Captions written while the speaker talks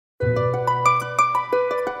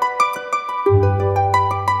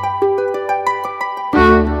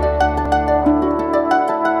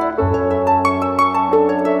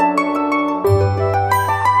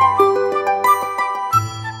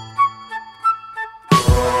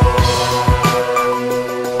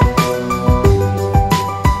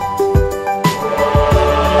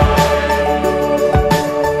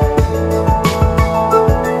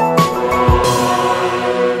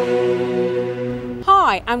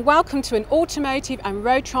and welcome to an Automotive and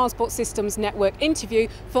Road Transport Systems Network interview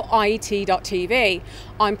for IET.tv.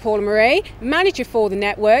 I'm Paula-Marie, manager for the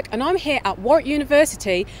network, and I'm here at Warwick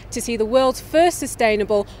University to see the world's first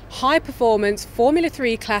sustainable high-performance Formula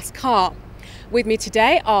 3 class car. With me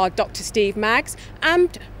today are Dr. Steve Maggs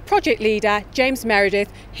and project leader James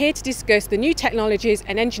Meredith, here to discuss the new technologies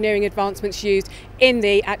and engineering advancements used in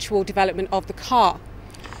the actual development of the car.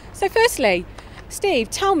 So firstly, Steve,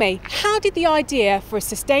 tell me, how did the idea for a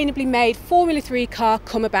sustainably made Formula 3 car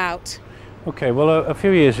come about? Okay, well a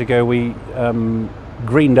few years ago we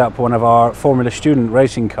greened up one of our Formula student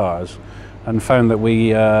racing cars and found that we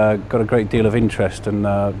got a great deal of interest and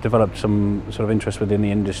developed some sort of interest within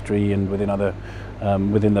the industry and within other,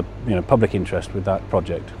 within the public interest with that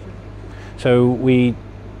project. So we,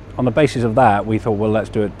 on the basis of that, we thought, well, let's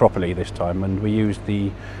do it properly this time, and we used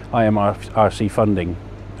the IMRC funding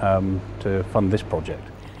to fund this project.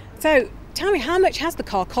 So tell me, how much has the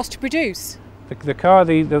car cost to produce? The car,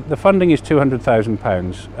 the funding is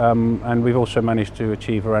 £200,000, and we've also managed to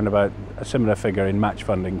achieve around about a similar figure in match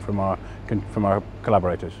funding from our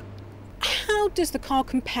collaborators. How does the car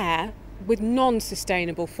compare with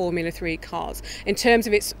non-sustainable Formula 3 cars in terms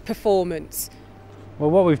of its performance? Well,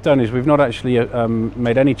 what we've done is we've not actually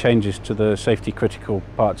made any changes to the safety critical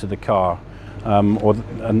parts of the car.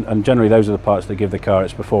 And generally those are the parts that give the car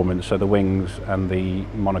its performance, so the wings and the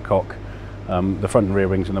monocoque, the front and rear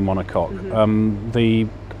wings and the monocoque. Mm-hmm. The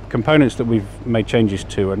components that we've made changes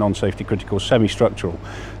to are non-safety critical, semi-structural,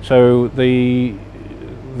 so the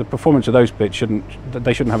performance of those bits shouldn't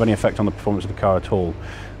have any effect on the performance of the car at all.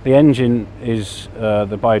 The engine is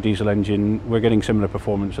the biodiesel engine. We're getting similar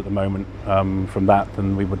performance at the moment from that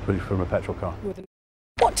than we would from a petrol car.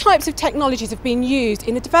 What types of technologies have been used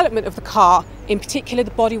in the development of the car, in particular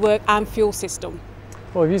the bodywork and fuel system?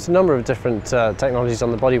 Well, we've used a number of different technologies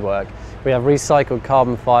on the bodywork. We have recycled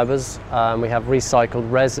carbon fibres, we have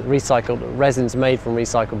recycled resins made from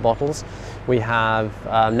recycled bottles. We have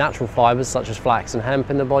natural fibres such as flax and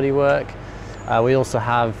hemp in the bodywork. We also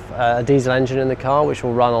have a diesel engine in the car which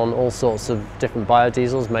will run on all sorts of different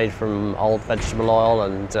biodiesels made from old vegetable oil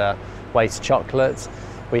and waste chocolate.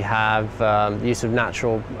 We have use of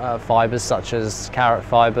natural fibres such as carrot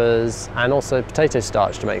fibres and also potato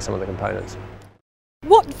starch to make some of the components.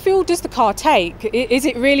 What fuel does the car take? Is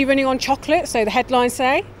it really running on chocolate, so the headlines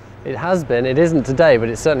say? It has been. It isn't today, but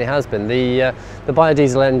it certainly has been. The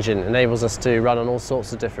biodiesel engine enables us to run on all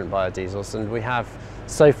sorts of different biodiesels, and we have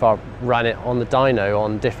so far ran it on the dyno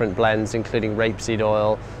on different blends, including rapeseed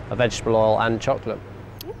oil, vegetable oil and chocolate.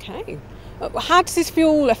 Okay. How does this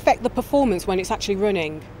fuel affect the performance when it's actually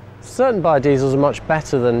running? Certain biodiesels are much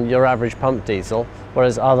better than your average pump diesel,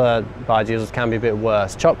 whereas other biodiesels can be a bit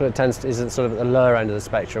worse. Chocolate is sort of at the lower end of the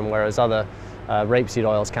spectrum, whereas other rapeseed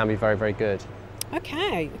oils can be very, very good.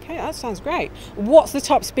 Okay, that sounds great. What's the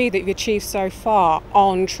top speed that you've achieved so far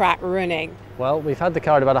on track running? Well, we've had the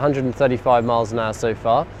car at about 135 miles an hour so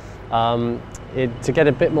far. To get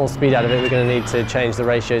a bit more speed out of it, we're going to need to change the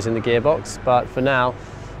ratios in the gearbox, but for now,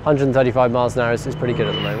 135 miles an hour is pretty good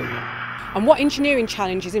at the moment. And what engineering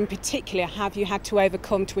challenges in particular have you had to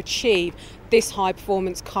overcome to achieve this high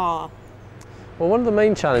performance car? Well, one of the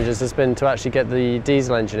main challenges has been to actually get the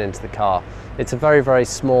diesel engine into the car. It's a very, very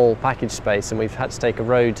small package space, and we've had to take a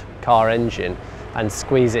road car engine and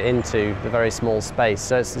squeeze it into the very small space.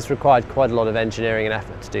 So it's required quite a lot of engineering and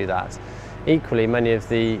effort to do that. Equally, many of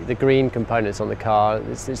the green components on the car,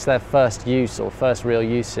 it's their first use or first real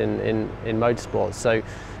use in motorsports. So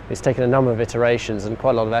it's taken a number of iterations and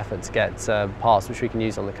quite a lot of effort to get parts which we can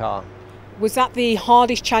use on the car. Was that the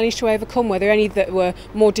hardest challenge to overcome? Were there any that were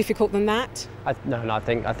more difficult than that? No, I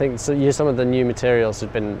think so, some of the new materials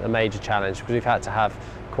have been a major challenge because we've had to have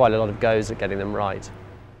quite a lot of goes at getting them right.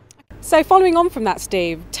 So following on from that,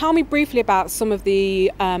 Steve, tell me briefly about some of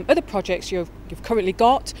the other projects you've currently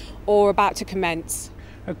got or about to commence.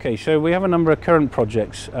 Okay, so we have a number of current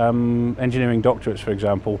projects, engineering doctorates for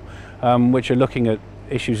example, which are looking at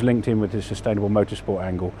issues linked in with the sustainable motorsport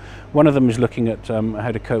angle. One of them is looking at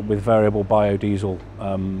how to cope with variable biodiesel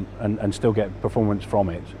and still get performance from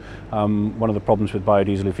it. One of the problems with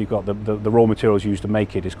biodiesel, if you've got the raw materials used to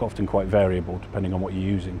make it, is often quite variable depending on what you're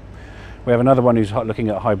using. We have another one who's looking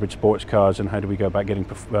at hybrid sports cars and how do we go about getting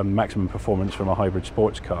maximum performance from a hybrid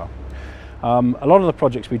sports car. A lot of the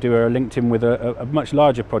projects we do are linked in with a much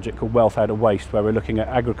larger project called Wealth Out of Waste, where we're looking at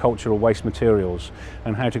agricultural waste materials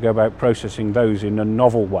and how to go about processing those in a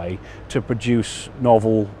novel way to produce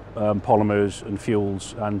novel polymers and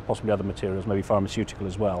fuels and possibly other materials, maybe pharmaceutical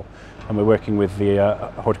as well. And we're working with the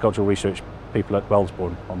horticultural research people at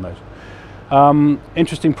Wellesbourne on those.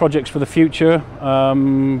 Interesting projects for the future,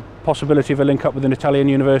 possibility of a link up with an Italian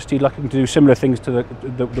university looking to do similar things to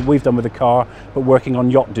that we've done with the car, but working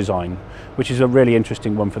on yacht design, which is a really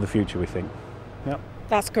interesting one for the future, we think. Yep.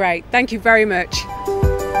 That's great. Thank you very much.